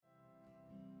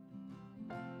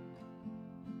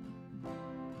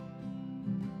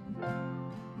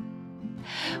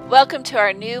Welcome to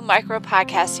our new micro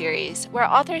podcast series, where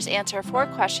authors answer 4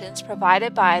 questions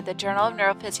provided by the Journal of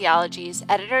Neurophysiology's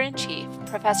editor-in-chief,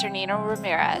 Professor Nina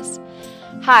Ramirez.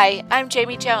 Hi, I'm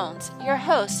Jamie Jones, your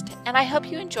host, and I hope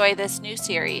you enjoy this new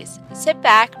series. Sit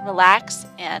back, relax,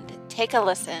 and take a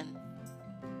listen.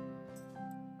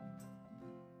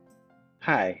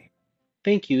 Hi,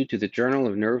 thank you to the Journal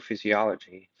of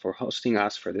Neurophysiology for hosting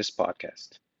us for this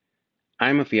podcast.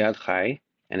 I'm Aviad,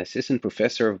 an assistant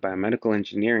professor of biomedical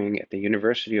engineering at the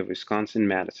University of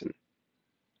Wisconsin-Madison.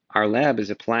 Our lab is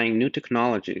applying new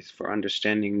technologies for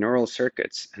understanding neural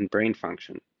circuits and brain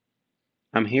function.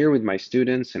 I'm here with my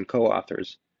students and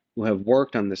co-authors who have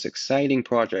worked on this exciting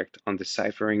project on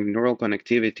deciphering neural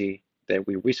connectivity that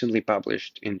we recently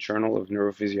published in Journal of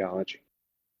Neurophysiology.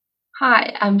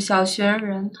 Hi, I'm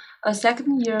Xiaoxuan, a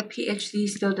second-year PhD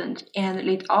student and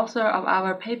lead author of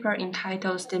our paper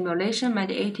entitled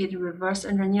Stimulation-Mediated Reverse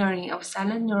Engineering of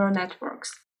Silent Neural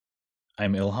Networks.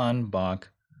 I'm Ilhan,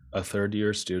 a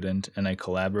third-year student, and I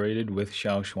collaborated with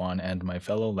Xiaoxuan and my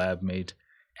fellow lab mate,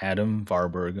 Adam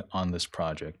Vareberg, on this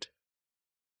project.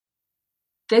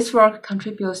 This work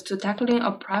contributes to tackling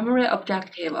a primary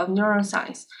objective of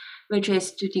neuroscience, which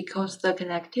is to decode the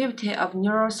connectivity of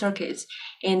neural circuits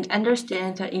and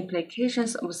understand the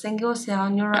implications of single-cell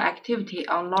neural activity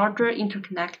on larger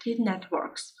interconnected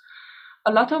networks.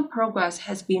 A lot of progress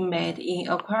has been made in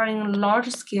acquiring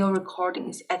large-scale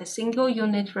recordings at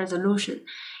single-unit resolution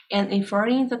and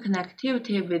inferring the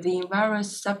connectivity within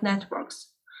various subnetworks.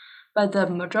 But the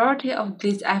majority of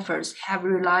these efforts have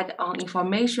relied on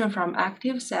information from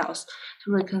active cells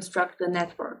to reconstruct the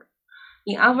network.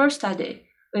 In our study,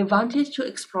 we wanted to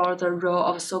explore the role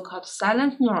of so-called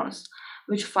silent neurons,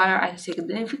 which fire at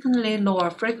significantly lower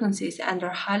frequencies under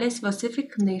highly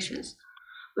specific conditions,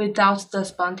 without the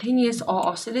spontaneous or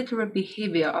oscillatory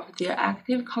behavior of their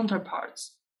active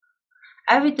counterparts.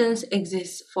 Evidence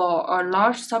exists for a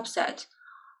large subset.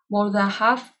 More than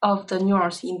half of the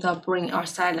neurons in the brain are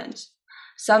silent.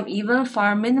 Some even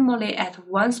fire minimally at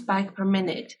 1 spike per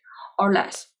minute or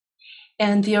less.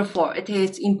 And therefore, it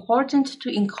is important to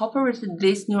incorporate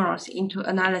these neurons into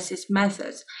analysis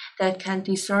methods that can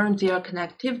discern their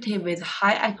connectivity with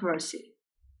high accuracy.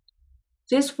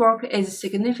 This work is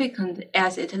significant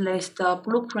as it lays the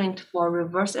blueprint for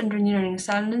reverse engineering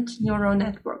silent neural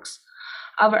networks.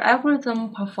 Our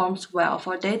algorithm performs well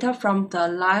for data from the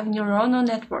live neuronal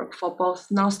network for both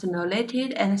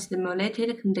non-stimulated and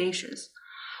stimulated conditions.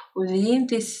 Within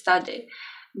this study,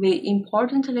 we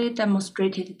importantly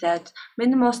demonstrated that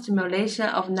minimal stimulation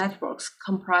of networks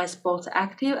comprise both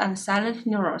active and silent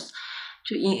neurons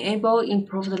to enable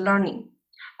improved learning.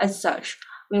 As such,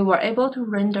 we were able to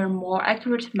render more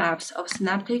accurate maps of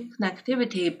synaptic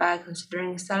connectivity by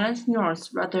considering silent neurons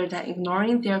rather than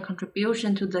ignoring their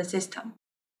contribution to the system.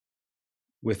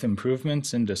 With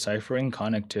improvements in deciphering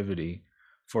connectivity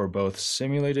for both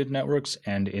simulated networks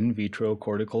and in vitro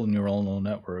cortical neuronal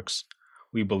networks,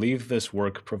 we believe this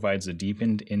work provides a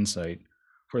deepened insight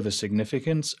for the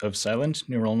significance of silent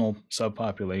neuronal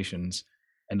subpopulations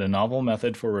and a novel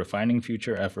method for refining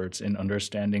future efforts in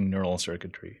understanding neural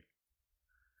circuitry.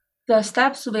 The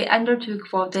steps we undertook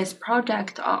for this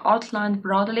project are outlined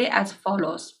broadly as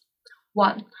follows.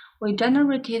 1. We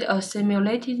generated a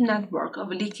simulated network of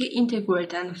leaky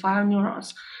integrate and fire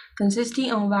neurons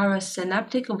consisting of various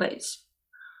synaptic weights.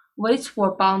 Weights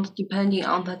were bound depending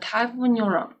on the type of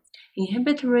neuron,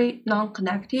 inhibitory,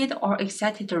 non-connected, or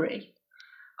excitatory.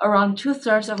 Around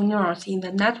 2/3 of neurons in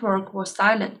the network were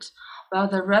silent, while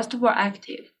the rest were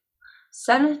active.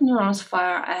 Silent neurons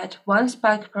fire at 1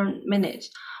 spike per minute,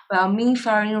 while mean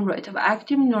firing rate of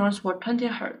active neurons were 20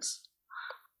 Hz.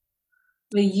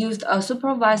 We used a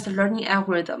supervised learning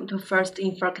algorithm to first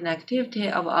infer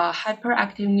connectivity of a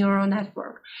hyperactive neural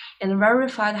network and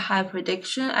verified high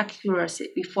prediction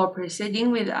accuracy before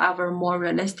proceeding with our more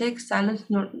realistic silent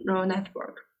neural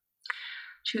network.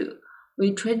 2.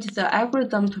 We trained the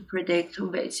algorithm to predict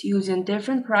weights using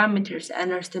different parameters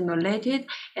under stimulated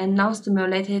and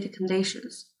non-stimulated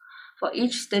conditions. For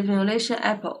each stimulation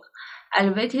epoch,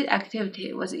 elevated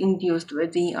activity was induced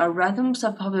within a random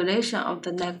subpopulation of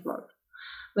the network.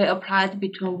 We applied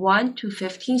between 1 to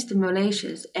 15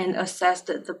 stimulations and assessed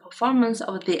the performance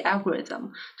of the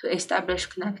algorithm to establish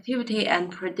connectivity and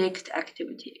predict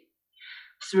activity.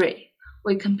 3.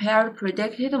 We compared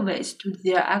predicted weights to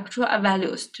their actual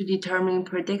values to determine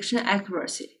prediction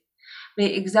accuracy. We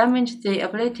examined the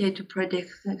ability to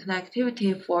predict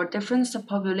connectivity for different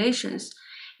subpopulations,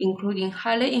 including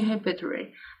highly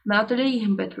inhibitory, mildly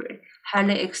inhibitory,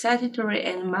 highly excitatory,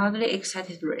 and mildly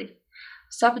excitatory.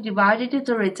 Subdivided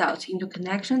the results into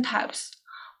connection types.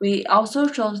 We also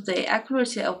chose the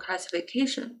accuracy of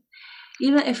classification.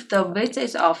 Even if the weight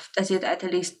is off, does it at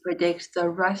least predict the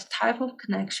right type of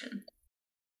connection?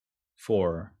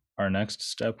 4. Our next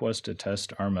step was to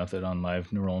test our method on live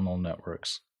neuronal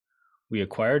networks. We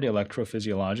acquired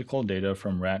electrophysiological data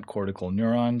from rat cortical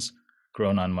neurons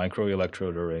grown on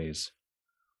microelectrode arrays.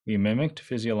 We mimicked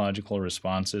physiological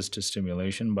responses to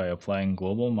stimulation by applying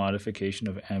global modification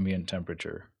of ambient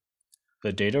temperature.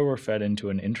 The data were fed into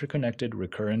an interconnected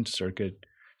recurrent circuit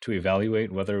to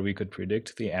evaluate whether we could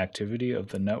predict the activity of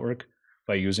the network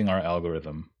by using our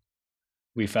algorithm.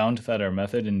 We found that our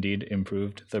method indeed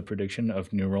improved the prediction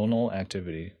of neuronal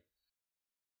activity.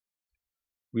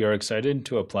 We are excited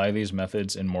to apply these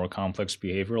methods in more complex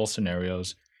behavioral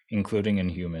scenarios, including in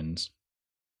humans.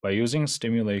 By using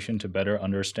stimulation to better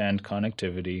understand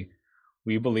connectivity,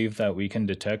 we believe that we can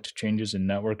detect changes in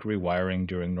network rewiring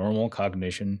during normal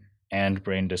cognition and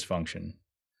brain dysfunction.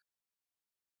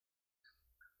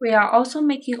 We are also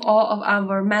making all of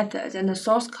our methods and the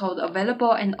source code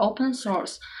available and open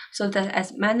source so that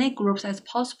as many groups as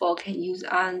possible can use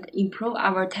and improve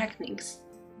our techniques.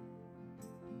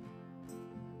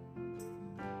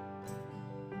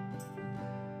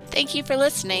 Thank you for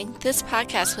listening. This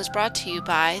podcast was brought to you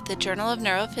by the Journal of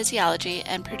Neurophysiology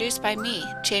and produced by me,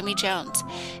 Jamie Jones.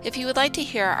 If you would like to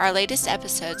hear our latest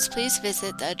episodes, please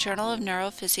visit the Journal of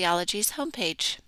Neurophysiology's homepage.